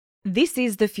This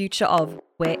is The Future Of,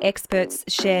 where experts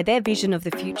share their vision of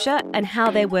the future and how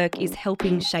their work is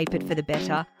helping shape it for the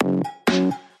better.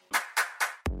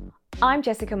 I'm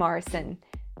Jessica Morrison.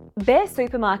 Bare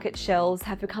supermarket shelves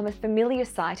have become a familiar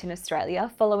sight in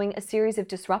Australia following a series of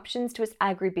disruptions to its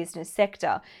agribusiness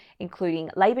sector, including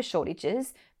labour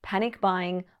shortages, panic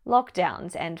buying,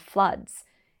 lockdowns and floods.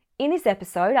 In this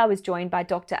episode, I was joined by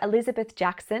Dr. Elizabeth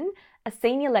Jackson, a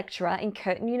senior lecturer in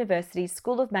Curtin University's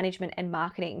School of Management and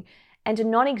Marketing, and a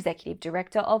non-executive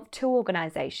director of two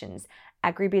organisations,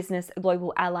 Agribusiness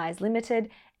Global Allies Limited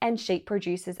and Sheep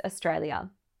Producers Australia.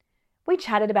 We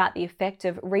chatted about the effect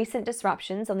of recent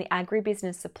disruptions on the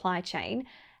agribusiness supply chain,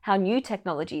 how new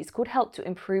technologies could help to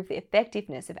improve the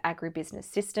effectiveness of agribusiness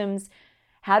systems,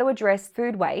 how to address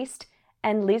food waste,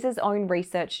 and Liz's own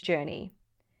research journey.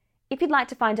 If you'd like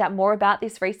to find out more about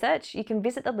this research, you can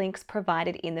visit the links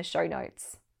provided in the show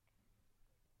notes.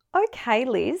 Okay,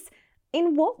 Liz,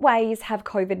 in what ways have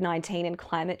COVID-19 and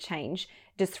climate change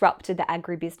disrupted the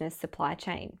agribusiness supply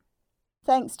chain?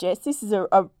 Thanks, Jess. This is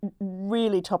a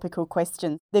really topical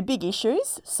question. They're big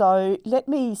issues, so let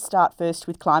me start first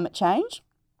with climate change.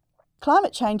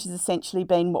 Climate change has essentially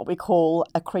been what we call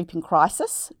a creeping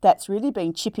crisis that's really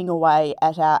been chipping away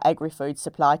at our agri-food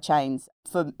supply chains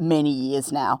for many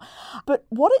years now. But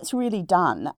what it's really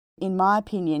done, in my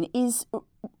opinion, is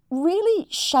really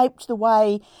shaped the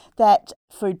way that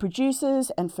food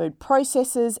producers and food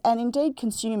processors and indeed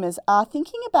consumers are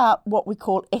thinking about what we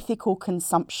call ethical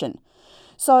consumption.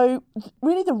 So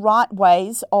really the right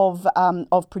ways of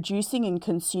producing and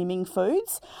consuming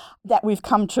foods that we've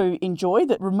come to enjoy,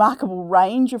 that remarkable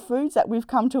range of foods that we've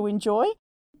come to enjoy.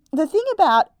 The thing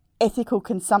about ethical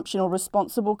consumption or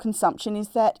responsible consumption is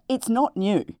that it's not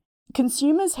new.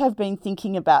 Consumers have been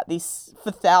thinking about this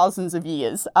for thousands of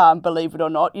years, believe it or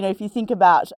not. You know, if you think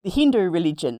about the Hindu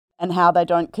religion and how they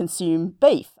don't consume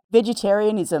beef,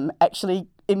 vegetarianism actually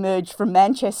emerged from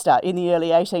Manchester in the early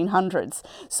 1800s.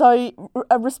 So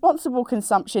a responsible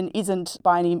consumption isn't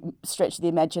by any stretch of the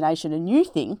imagination a new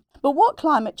thing. But what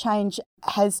climate change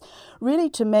has really,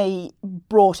 to me,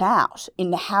 brought out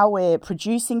in how we're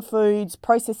producing foods,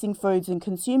 processing foods and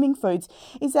consuming foods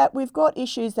is that we've got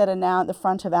issues that are now at the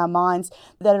front of our minds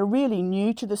that are really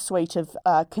new to the suite of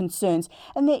concerns.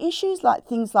 And they're issues like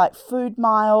things like food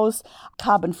miles,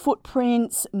 carbon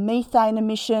footprints, methane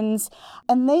emissions,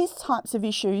 and these types of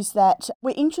issues that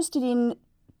we're interested in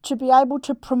to be able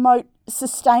to promote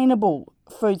sustainable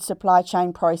food supply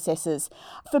chain processes.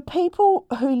 For people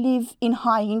who live in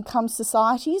high income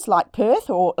societies like Perth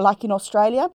or like in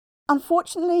Australia,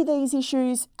 unfortunately these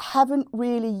issues don't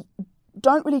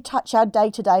really touch our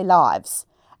day-to-day lives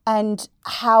and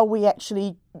how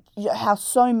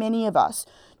so many of us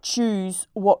choose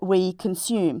what we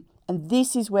consume. And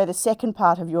this is where the second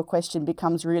part of your question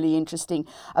becomes really interesting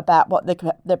about what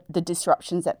the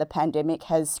disruptions that the pandemic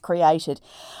has created.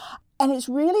 And it's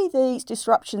really these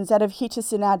disruptions that have hit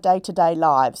us in our day-to-day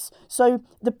lives. So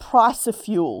the price of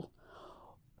fuel.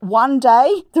 One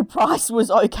day the price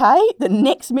was okay, the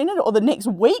next minute or the next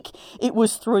week it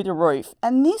was through the roof.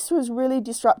 And this was really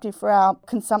disruptive for our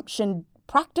consumption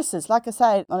practices, like I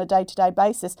say, on a day-to-day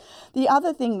basis. The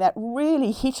other thing that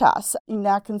really hit us in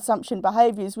our consumption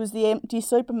behaviours was the empty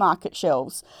supermarket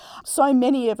shelves. So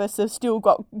many of us have still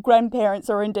got grandparents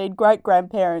or indeed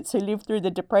great-grandparents who lived through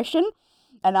the Depression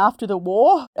and after the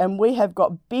war, and we have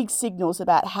got big signals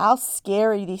about how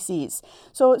scary this is.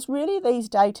 So it's really these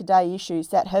day-to-day issues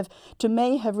that have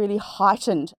really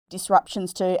heightened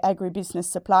disruptions to agribusiness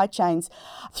supply chains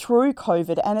through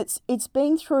COVID, and it's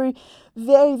been through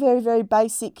very, very, very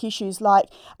basic issues like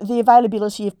the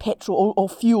availability of petrol or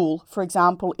fuel, for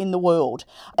example, in the world,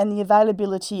 and the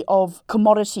availability of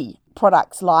commodity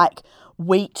products like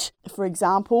wheat, for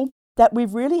example, that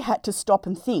we've really had to stop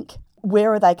and think,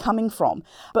 where are they coming from?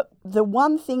 But the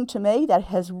one thing to me that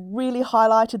has really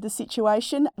highlighted the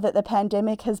situation that the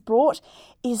pandemic has brought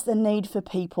is the need for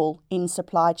people in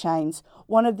supply chains.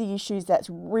 One of the issues that's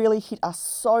really hit us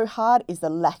so hard is the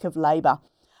lack of labour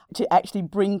to actually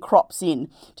bring crops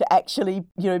in, to actually,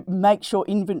 make sure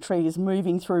inventory is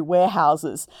moving through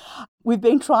warehouses. We've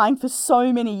been trying for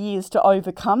so many years to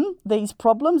overcome these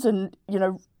problems and,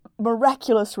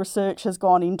 miraculous research has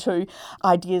gone into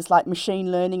ideas like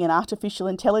machine learning and artificial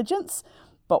intelligence.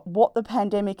 But what the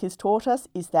pandemic has taught us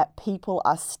is that people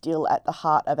are still at the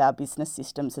heart of our business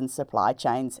systems and supply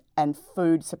chains, and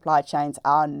food supply chains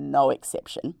are no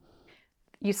exception.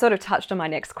 You sort of touched on my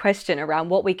next question around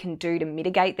what we can do to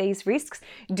mitigate these risks.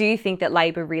 Do you think that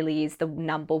labour really is the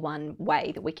number one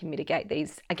way that we can mitigate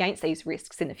against these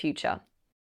risks in the future?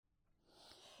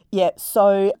 Yeah,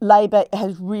 so Labor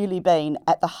has really been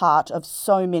at the heart of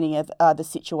so many of the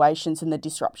situations and the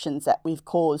disruptions that we've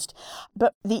caused.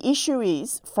 But the issue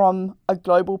is, from a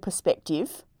global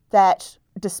perspective, that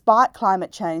despite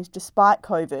climate change, despite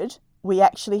COVID, we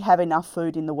actually have enough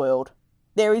food in the world.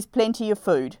 There is plenty of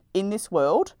food in this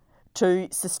world to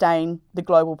sustain the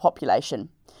global population.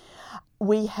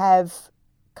 We have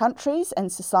countries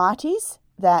and societies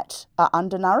that are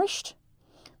undernourished,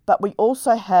 but we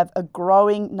also have a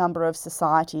growing number of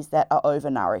societies that are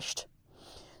overnourished.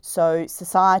 So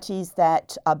societies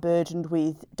that are burdened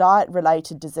with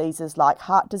diet-related diseases like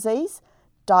heart disease,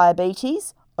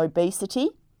 diabetes,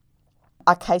 obesity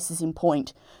are cases in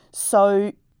point.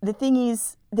 So the thing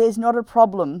is, there's not a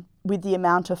problem with the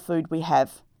amount of food we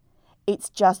have. It's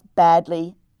just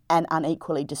badly and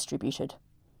unequally distributed.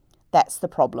 That's the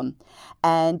problem.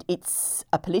 And it's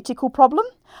a political problem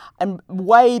and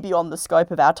way beyond the scope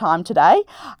of our time today.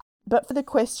 But for the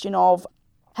question of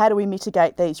how do we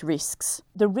mitigate these risks?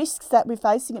 The risks that we're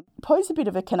facing pose a bit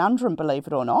of a conundrum, believe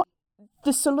it or not.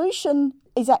 The solution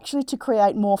is actually to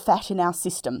create more fat in our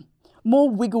system, more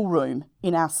wiggle room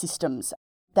in our systems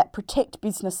that protect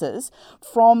businesses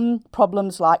from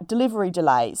problems like delivery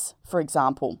delays, for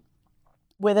example,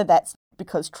 whether that's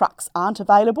because trucks aren't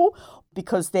available,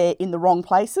 because they're in the wrong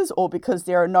places, or because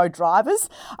there are no drivers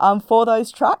for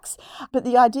those trucks. But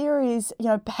the idea is,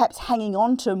 perhaps hanging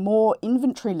on to more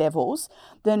inventory levels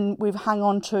than we've hung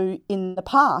on to in the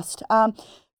past.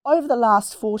 Over the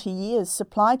last 40 years,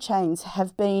 supply chains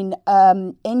have been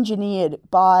engineered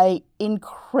by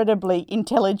incredibly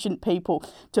intelligent people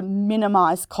to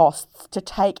minimise costs, to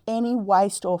take any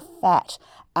waste or fat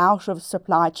out of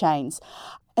supply chains.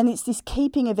 And it's this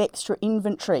keeping of extra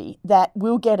inventory that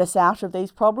will get us out of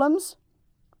these problems.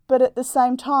 But at the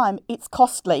same time, it's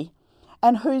costly.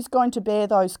 And who's going to bear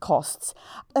those costs?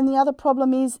 And the other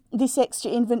problem is this extra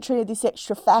inventory or this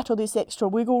extra fat or this extra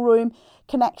wiggle room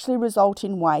can actually result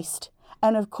in waste.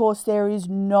 And of course, there is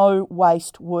no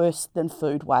waste worse than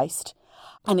food waste.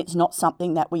 And it's not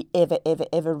something that we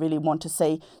ever really want to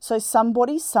see. So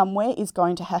somebody somewhere is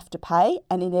going to have to pay,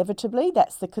 and inevitably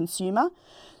that's the consumer.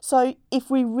 So if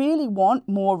we really want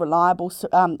more reliable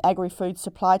agri-food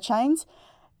supply chains,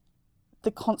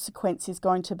 the consequence is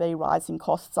going to be rising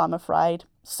costs, I'm afraid.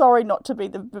 Sorry not to be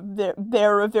the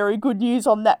bearer of very good news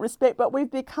on that respect, but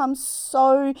we've become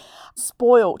so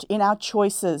spoilt in our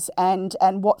choices and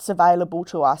what's available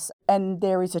to us. And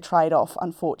there is a trade-off,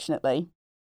 unfortunately.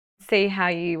 See how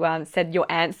you said your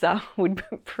answer would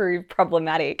prove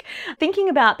problematic. Thinking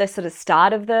about the sort of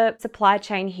start of the supply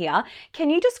chain here,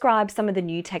 can you describe some of the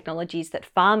new technologies that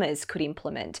farmers could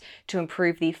implement to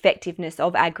improve the effectiveness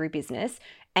of agribusiness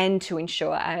and to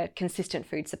ensure a consistent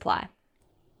food supply?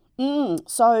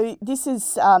 So this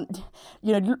is,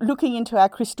 looking into our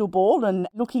crystal ball and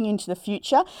looking into the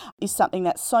future is something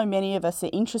that so many of us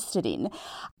are interested in.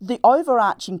 The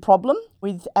overarching problem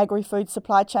with agri-food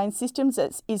supply chain systems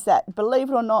is that,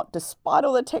 believe it or not, despite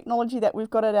all the technology that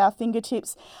we've got at our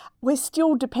fingertips, we're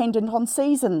still dependent on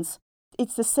seasons.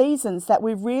 It's the seasons that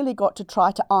we've really got to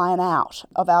try to iron out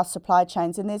of our supply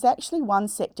chains. And there's actually one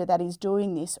sector that is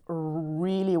doing this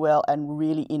really well and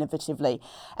really innovatively,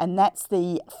 and that's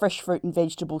the fresh fruit and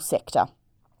vegetable sector.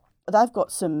 They've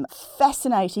got some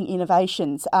fascinating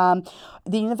innovations. The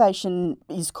innovation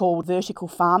is called vertical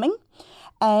farming,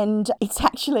 and it's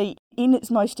actually, in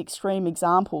its most extreme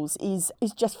examples, is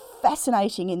just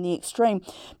fascinating in the extreme,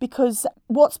 because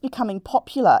what's becoming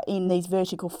popular in these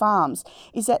vertical farms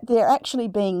is that they're actually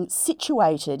being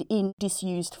situated in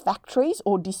disused factories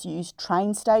or disused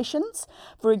train stations,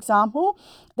 for example,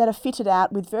 that are fitted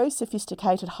out with very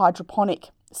sophisticated hydroponic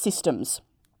systems,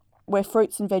 where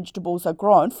fruits and vegetables are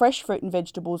grown, fresh fruit and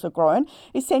vegetables are grown,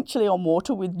 essentially on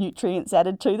water with nutrients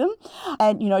added to them,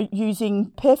 and,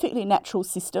 using perfectly natural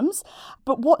systems.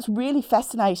 But what's really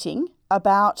fascinating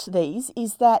about these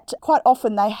is that quite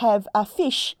often they have a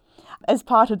fish as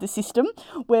part of the system,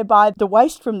 whereby the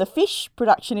waste from the fish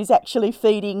production is actually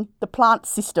feeding the plant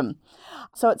system.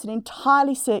 So it's an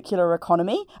entirely circular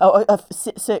economy, or a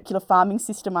circular farming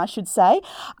system, I should say.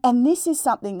 And this is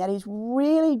something that is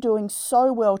really doing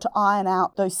so well to iron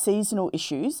out those seasonal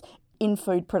issues in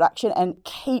food production and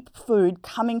keep food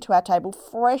coming to our table,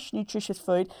 fresh, nutritious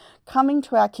food coming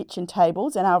to our kitchen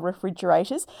tables and our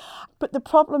refrigerators. But the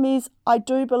problem is, I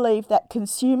do believe that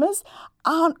consumers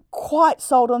aren't quite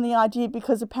sold on the idea,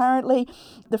 because apparently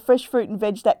the fresh fruit and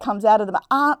veg that comes out of them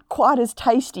aren't quite as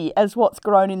tasty as what's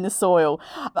grown in the soil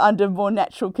under more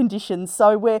natural conditions.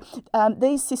 So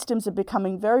these systems are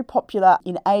becoming very popular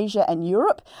in Asia and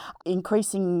Europe,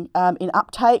 increasing in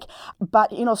uptake.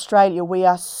 But in Australia, we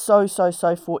are so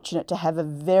fortunate to have a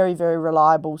very, very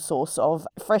reliable source of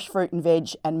fresh fruit and veg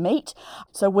and meat.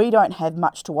 So we don't have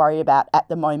much to worry about at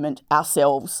the moment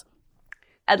ourselves.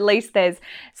 At least there's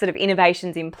sort of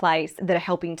innovations in place that are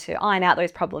helping to iron out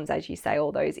those problems, as you say,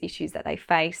 all those issues that they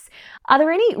face. Are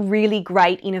there any really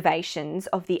great innovations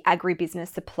of the agribusiness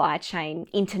supply chain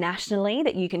internationally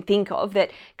that you can think of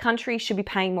that countries should be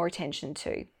paying more attention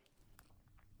to?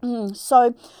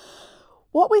 So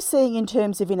what we're seeing in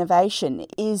terms of innovation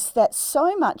is that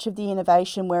so much of the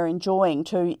innovation we're enjoying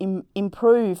to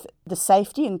improve the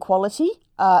safety and quality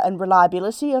and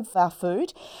reliability of our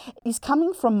food is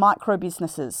coming from micro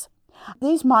businesses.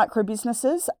 These micro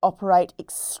businesses operate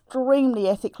extremely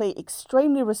ethically,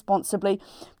 extremely responsibly,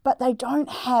 but they don't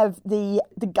have the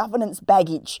governance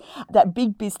baggage that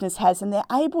big business has, and they're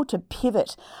able to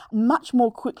pivot much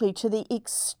more quickly to the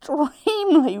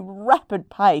extremely rapid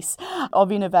pace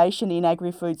of innovation in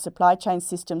agri-food supply chain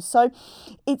systems. So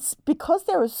it's because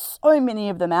there are so many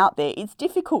of them out there, it's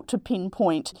difficult to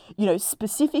pinpoint,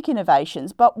 specific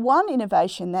innovations, but one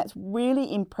innovation that's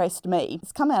really impressed me,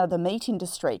 it's come out of the meat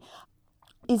industry,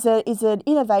 is an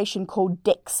innovation called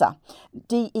DEXA,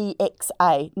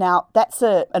 DEXA. Now, that's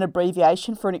an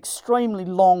abbreviation for an extremely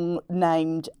long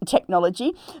named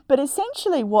technology, but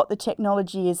essentially what the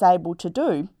technology is able to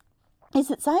do is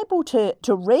it's able to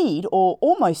read, or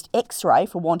almost X-ray,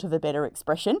 for want of a better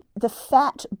expression, the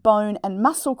fat, bone and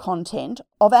muscle content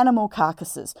of animal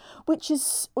carcasses, which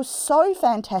was so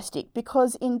fantastic,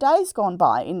 because in days gone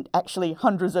by, in actually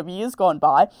hundreds of years gone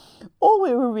by, all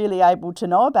we were really able to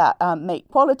know about meat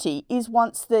quality is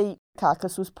once the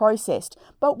carcass was processed.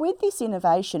 But with this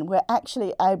innovation, we're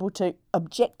actually able to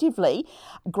objectively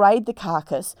grade the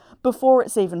carcass before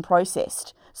it's even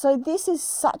processed. So this is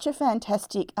such a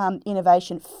fantastic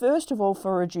innovation, first of all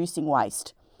for reducing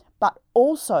waste, but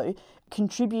also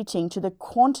contributing to the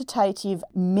quantitative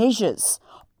measures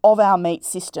of our meat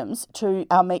systems, to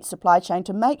our meat supply chain,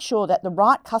 to make sure that the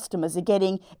right customers are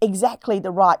getting exactly the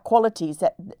right qualities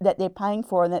that they're paying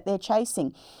for and that they're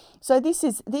chasing. So this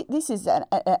is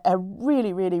a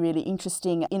really, really, really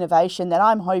interesting innovation that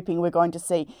I'm hoping we're going to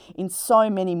see in so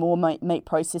many more meat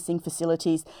processing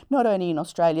facilities, not only in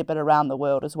Australia but around the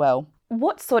world as well.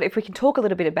 If we can talk a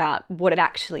little bit about what it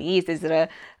actually is it a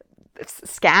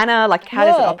scanner? How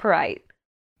does it operate?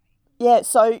 Yeah,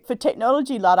 so for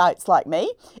technology Luddites like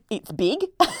me, it's big.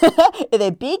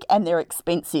 They're big and they're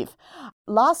expensive.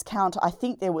 Last count, I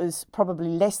think there was probably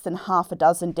less than half a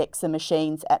dozen DEXA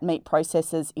machines at meat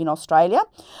processors in Australia.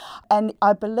 And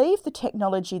I believe the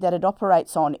technology that it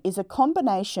operates on is a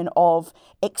combination of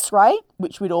X-ray,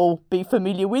 which we'd all be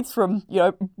familiar with from,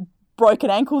 broken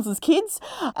ankles as kids,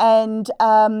 and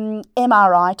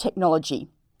MRI technology.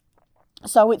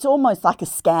 So it's almost like a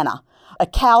scanner, a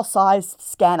cow-sized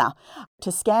scanner,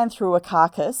 to scan through a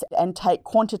carcass and take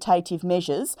quantitative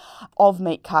measures of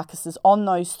meat carcasses on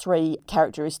those three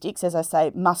characteristics, as I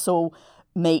say, muscle,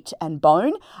 meat and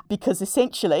bone, because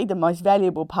essentially the most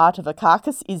valuable part of a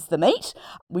carcass is the meat.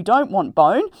 We don't want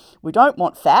bone, we don't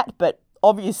want fat, but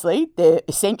obviously they're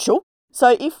essential.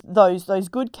 So if those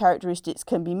good characteristics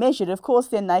can be measured, of course,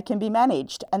 then they can be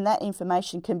managed, and that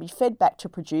information can be fed back to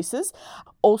producers,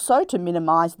 also to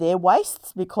minimise their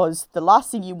wastes, because the last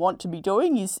thing you want to be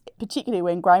doing is, particularly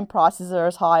when grain prices are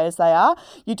as high as they are,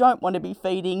 you don't want to be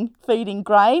feeding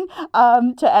grain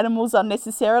to animals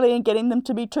unnecessarily and getting them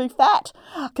to be too fat,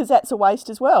 because that's a waste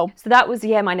as well. So that was,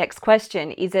 my next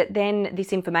question. Is it then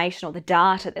this information or the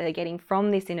data that they're getting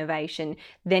from this innovation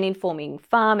then informing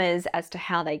farmers as to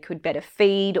how they could better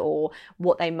feed, or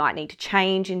what they might need to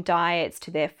change in diets to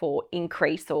therefore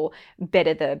increase or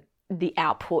better the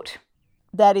output?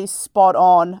 That is spot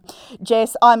on.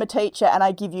 Jess, I'm a teacher and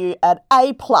I give you an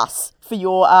A+ for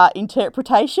your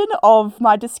interpretation of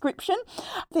my description.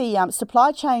 The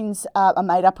supply chains are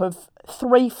made up of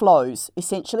three flows,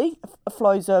 essentially.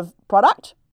 Flows of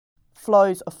product,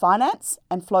 flows of finance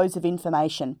and flows of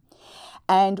information.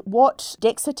 And what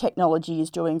DEXA technology is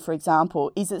doing, for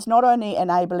example, is it's not only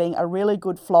enabling a really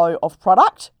good flow of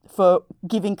product for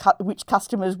giving which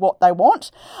customers what they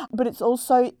want, but it's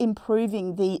also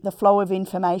improving the flow of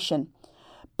information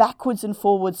backwards and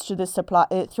forwards to the supply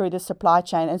through the supply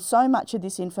chain. And so much of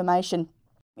this information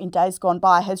in days gone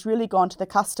by has really gone to the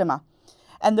customer.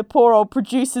 and the poor old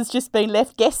producer's just been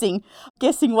left guessing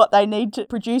what they need to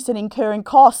produce and incurring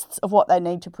costs of what they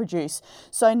need to produce.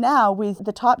 So now with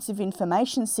the types of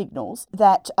information signals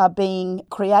that are being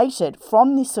created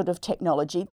from this sort of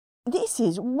technology, this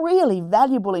is really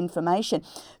valuable information,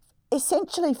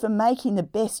 essentially for making the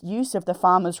best use of the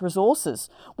farmer's resources,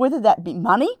 whether that be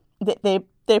money that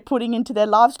they're putting into their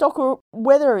livestock or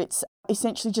whether it's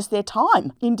essentially just their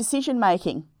time in decision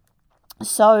making.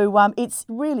 So it's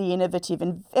really innovative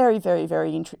and very, very,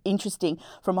 very interesting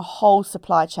from a whole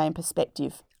supply chain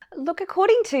perspective. Look,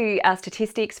 according to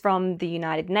statistics from the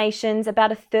United Nations,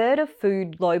 about a third of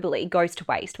food globally goes to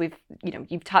waste.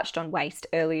 You've touched on waste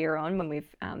earlier on when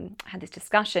we've had this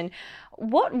discussion.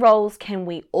 What roles can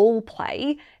we all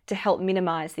play to help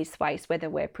minimise this waste, whether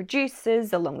we're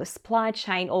producers along the supply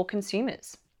chain or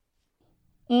consumers?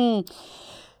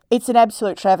 It's an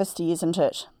absolute travesty, isn't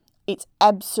it? It's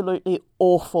absolutely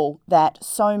awful that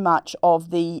so much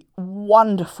of the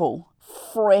wonderful,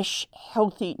 fresh,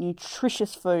 healthy,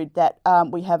 nutritious food that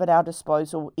we have at our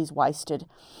disposal is wasted.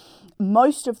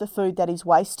 Most of the food that is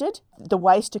wasted, the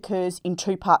waste occurs in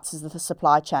two parts of the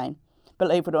supply chain.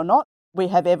 Believe it or not, we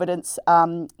have evidence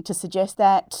to suggest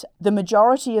that the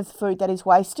majority of food that is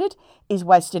wasted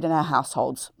in our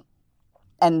households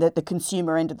and the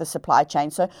consumer end of the supply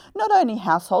chain. So not only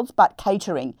households, but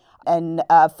catering and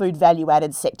food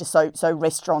value-added sector, so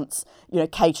restaurants,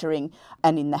 catering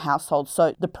and in the household,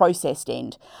 so the processed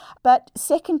end. But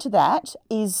second to that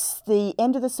is the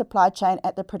end of the supply chain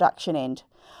at the production end.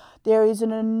 There is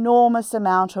an enormous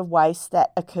amount of waste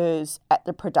that occurs at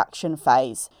the production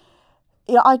phase.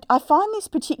 I find this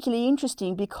particularly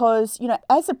interesting because,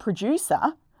 as a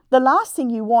producer, the last thing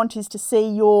you want is to see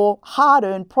your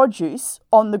hard-earned produce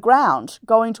on the ground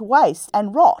going to waste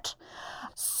and rot.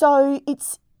 So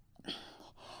it's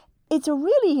a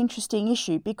really interesting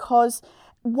issue because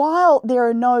while there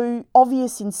are no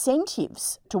obvious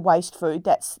incentives to waste food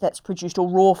that's produced, or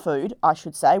raw food, I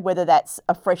should say, whether that's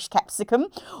a fresh capsicum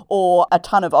or a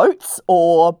ton of oats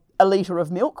or a litre of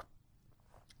milk,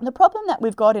 the problem that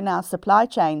we've got in our supply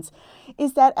chains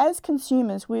is that as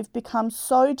consumers, we've become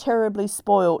so terribly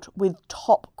spoilt with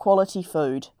top quality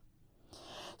food.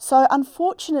 So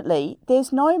unfortunately,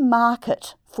 there's no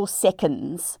market for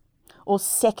seconds or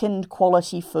second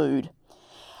quality food.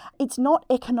 It's not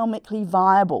economically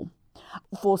viable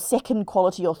for second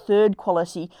quality or third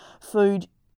quality food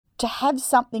to have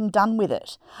something done with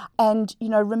it. And,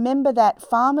 remember that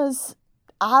farmers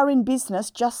are in business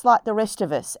just like the rest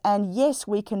of us. And yes,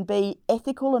 we can be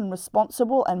ethical and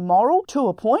responsible and moral to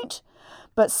a point,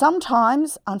 but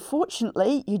sometimes,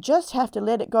 unfortunately, you just have to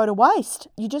let it go to waste.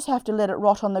 You just have to let it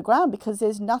rot on the ground because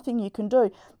there's nothing you can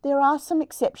do. There are some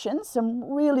exceptions, some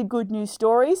really good news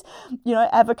stories,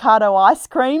 avocado ice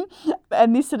cream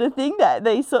and this sort of thing, that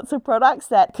these sorts of products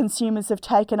that consumers have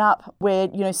taken up where,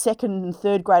 second and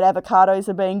third grade avocados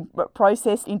are being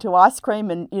processed into ice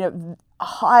cream and,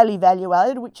 highly value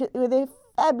added, they're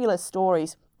fabulous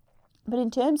stories. But in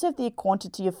terms of the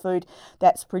quantity of food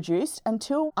that's produced,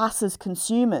 until us as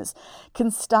consumers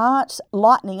can start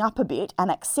lightening up a bit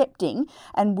and accepting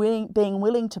and being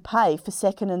willing to pay for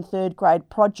second and third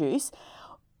grade produce,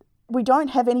 we don't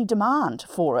have any demand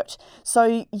for it.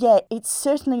 So yeah, it's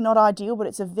certainly not ideal, but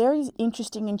it's a very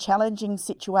interesting and challenging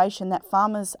situation that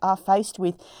farmers are faced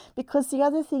with, because the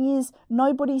other thing is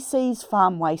nobody sees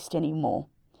farm waste anymore.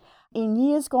 In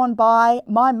years gone by,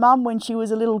 my mum, when she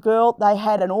was a little girl, they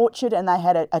had an orchard and they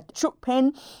had a chook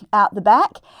pen out the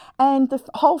back, and the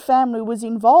whole family was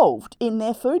involved in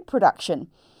their food production.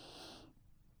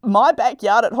 My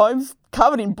backyard at home's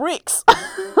covered in bricks.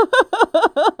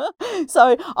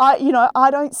 So I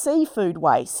don't see food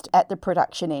waste at the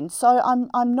production end. So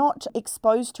I'm not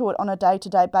exposed to it on a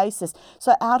day-to-day basis.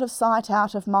 So out of sight,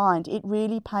 out of mind, it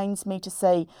really pains me to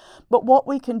see. But what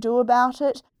we can do about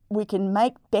it, we can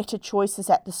make better choices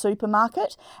at the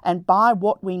supermarket and buy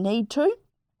what we need to,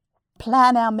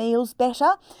 plan our meals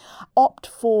better, opt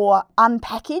for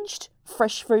unpackaged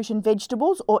fresh fruit and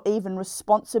vegetables, or even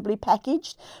responsibly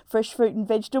packaged fresh fruit and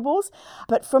vegetables.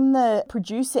 But from the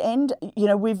producer end,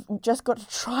 we've just got to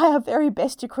try our very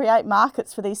best to create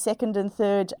markets for these second and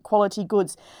third quality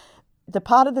goods. The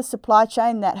part of the supply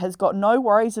chain that has got no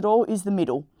worries at all is the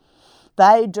middle.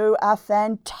 They do a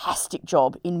fantastic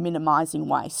job in minimising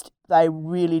waste. They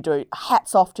really do.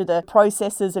 Hats off to the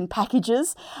processors and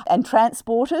packagers and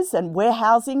transporters and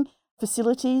warehousing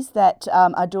facilities that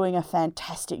are doing a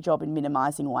fantastic job in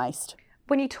minimising waste.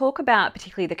 When you talk about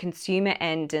particularly the consumer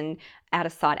end and out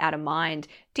of sight, out of mind,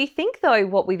 do you think though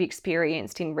what we've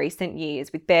experienced in recent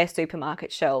years with bare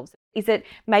supermarket shelves Is it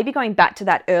maybe going back to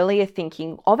that earlier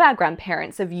thinking of our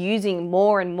grandparents of using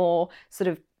more and more sort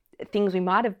of things we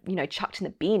might have, chucked in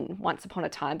the bin once upon a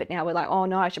time, but now we're like, oh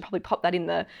no, I should probably pop that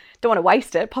don't want to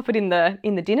waste it, pop it in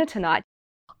the dinner tonight.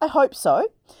 I hope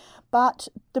so. But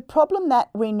the problem that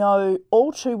we know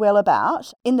all too well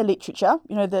about in the literature,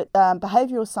 that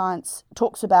behavioural science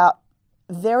talks about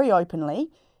very openly,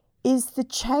 is the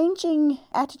changing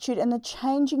attitude and the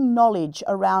changing knowledge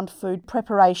around food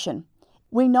preparation.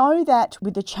 We know that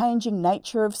with the changing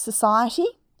nature of society,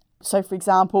 so for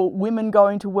example, women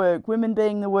going to work, women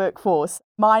being the workforce.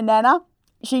 My nana,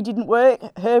 she didn't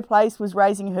work. Her place was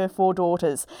raising her 4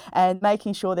 daughters and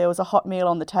making sure there was a hot meal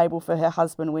on the table for her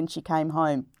husband when she came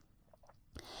home.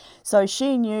 So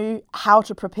she knew how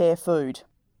to prepare food.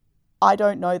 I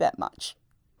don't know that much.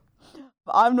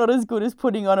 I'm not as good as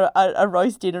putting on a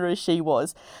roast dinner as she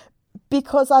was,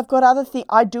 because I've got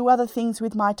I do other things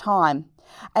with my time.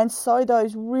 And so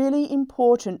those really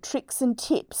important tricks and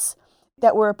tips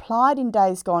that were applied in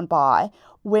days gone by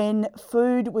when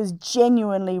food was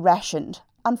genuinely rationed,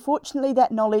 unfortunately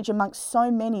that knowledge amongst so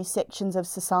many sections of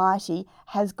society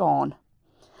has gone.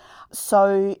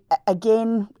 So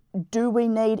again, do we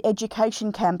need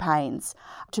education campaigns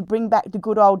to bring back the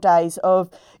good old days of,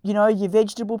 your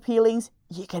vegetable peelings,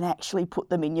 you can actually put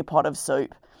them in your pot of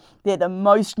soup. They're the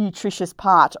most nutritious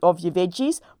part of your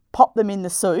veggies. Pop them in the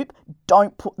soup,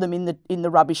 don't put them in the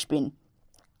rubbish bin.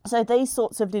 So these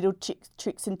sorts of little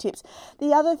tricks and tips.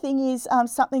 The other thing is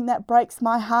something that breaks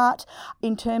my heart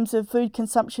in terms of food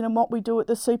consumption and what we do at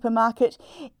the supermarket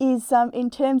is in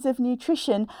terms of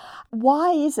nutrition.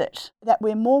 Why is it that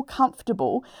we're more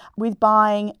comfortable with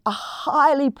buying a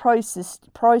highly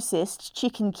processed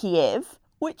chicken Kiev,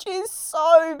 which is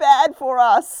so bad for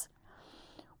us,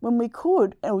 when we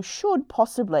could or should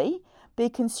possibly be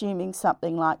consuming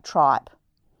something like tripe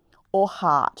or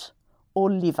heart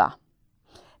or liver?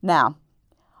 Now,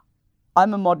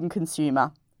 I'm a modern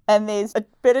consumer, and there's a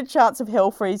better chance of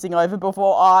hell freezing over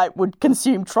before I would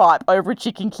consume tripe over a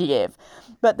chicken Kiev.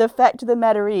 But the fact of the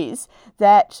matter is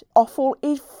that offal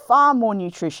is far more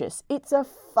nutritious. It's a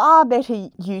far better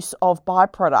use of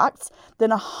byproducts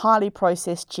than a highly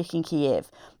processed chicken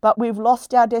Kiev. But we've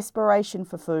lost our desperation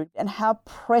for food and how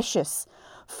precious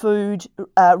food,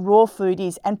 raw food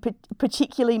is, and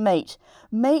particularly meat.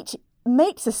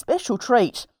 Meat's a special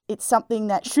treat. It's something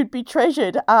that should be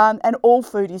treasured, and all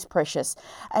food is precious.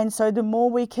 And so the more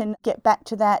we can get back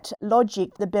to that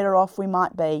logic, the better off we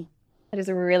might be. That is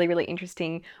a really, really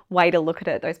interesting way to look at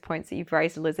it, those points that you've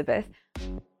raised, Elizabeth.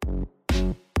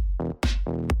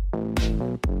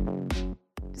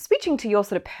 Switching to your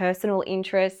sort of personal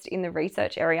interest in the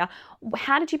research area,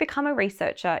 how did you become a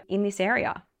researcher in this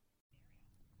area?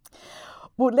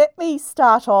 Well, let me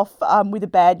start off with a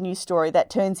bad news story that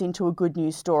turns into a good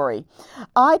news story.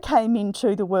 I came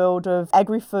into the world of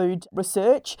agri-food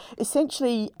research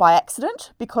essentially by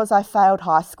accident because I failed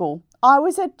high school. I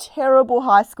was a terrible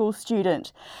high school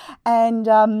student, and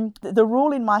the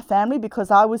rule in my family, because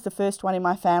I was the first one in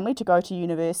my family to go to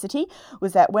university,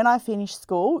 was that when I finished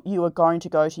school, you were going to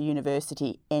go to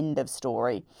university, end of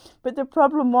story. But the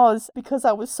problem was, because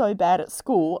I was so bad at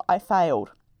school, I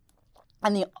failed.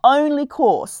 And the only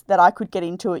course that I could get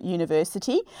into at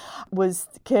university was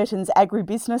Curtin's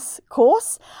Agribusiness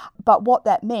course. But what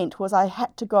that meant was I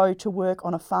had to go to work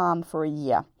on a farm for a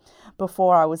year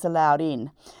before I was allowed in.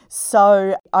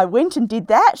 So I went and did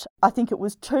that. I think it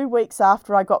was 2 weeks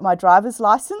after I got my driver's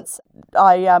license.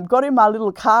 I got in my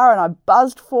little car and I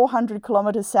buzzed 400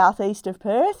 kilometres southeast of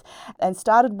Perth and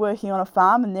started working on a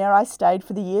farm, and there I stayed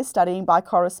for the year studying by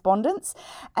correspondence.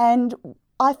 And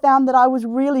I found that I was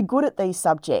really good at these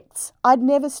subjects. I'd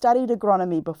never studied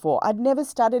agronomy before. I'd never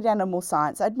studied animal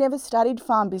science. I'd never studied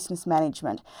farm business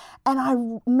management. And I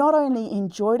not only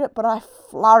enjoyed it, but I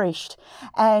flourished.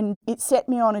 And it set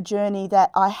me on a journey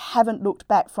that I haven't looked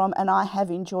back from, and I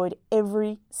have enjoyed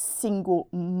every single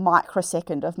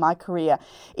microsecond of my career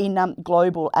in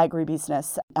global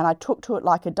agribusiness. And I took to it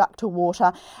like a duck to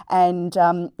water. And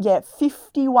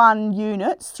 51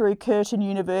 units through Curtin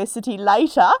University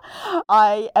later,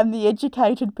 I am the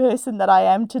educated person that I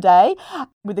am today,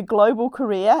 with a global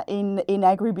career in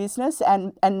agribusiness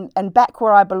and back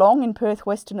where I belong in Perth,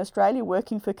 Western Australia,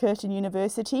 working for Curtin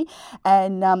University.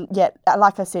 And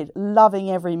like I said, loving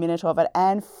every minute of it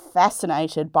and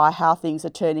fascinated by how things are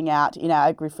turning out in our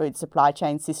agri-food supply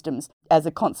chain systems as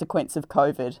a consequence of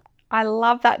COVID. I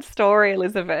love that story,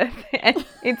 Elizabeth. And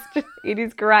it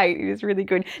is great. It is really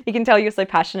good. You can tell you're so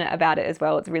passionate about it as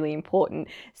well. It's a really important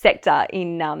sector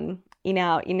in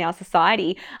our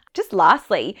society. Just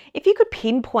lastly, if you could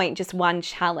pinpoint just one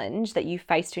challenge that you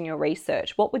faced in your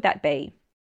research, what would that be?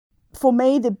 For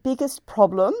me, the biggest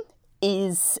problem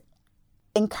is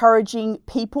encouraging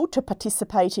people to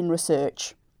participate in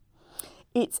research.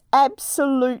 It's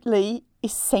absolutely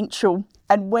essential.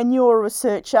 And when you're a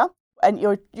researcher and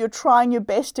you're trying your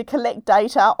best to collect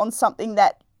data on something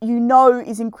that you know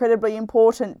is incredibly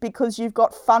important because you've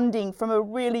got funding from a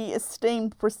really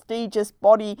esteemed, prestigious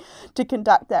body to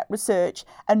conduct that research,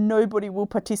 and nobody will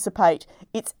participate,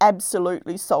 it's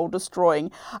absolutely soul-destroying.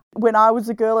 When I was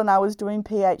a girl and I was doing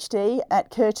PhD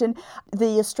at Curtin,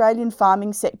 the Australian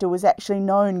farming sector was actually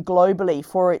known globally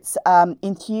for its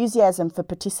enthusiasm for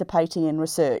participating in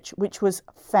research, which was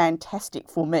fantastic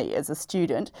for me as a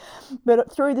student.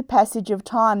 But through the passage of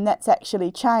time, that's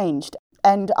actually changed.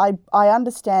 And I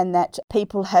understand that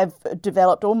people have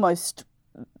developed almost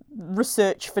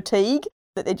research fatigue,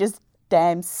 that they're just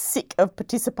damn sick of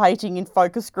participating in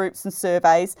focus groups and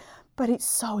surveys. But it's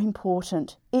so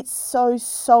important. It's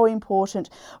so important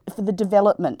for the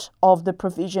development of the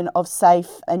provision of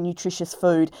safe and nutritious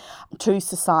food to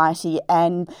society.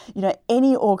 And,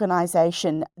 any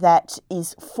organisation that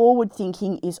is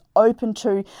forward-thinking, is open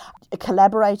to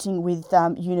collaborating with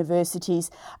universities,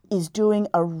 is doing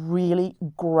a really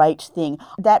great thing.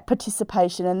 That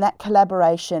participation and that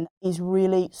collaboration is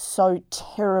really so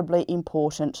terribly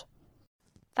important.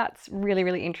 That's really,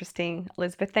 really interesting,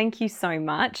 Elizabeth. Thank you so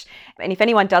much. And if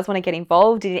anyone does want to get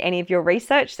involved in any of your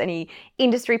research, any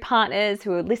industry partners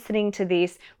who are listening to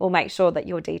this, we'll make sure that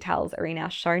your details are in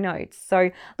our show notes.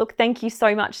 So look, thank you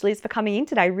so much, Liz, for coming in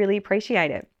today. Really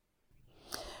appreciate it.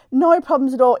 No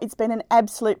problems at all. It's been an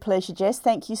absolute pleasure, Jess.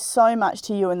 Thank you so much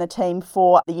to you and the team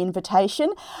for the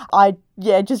invitation. I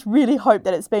just really hope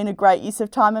that it's been a great use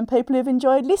of time and people have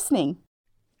enjoyed listening.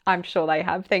 I'm sure they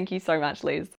have. Thank you so much,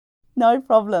 Liz. No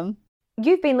problem.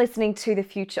 You've been listening to The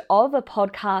Future of, a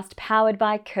podcast powered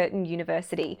by Curtin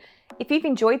University. If you've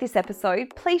enjoyed this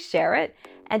episode, please share it.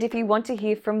 And if you want to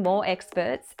hear from more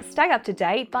experts, stay up to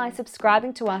date by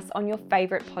subscribing to us on your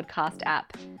favourite podcast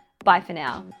app. Bye for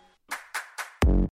now.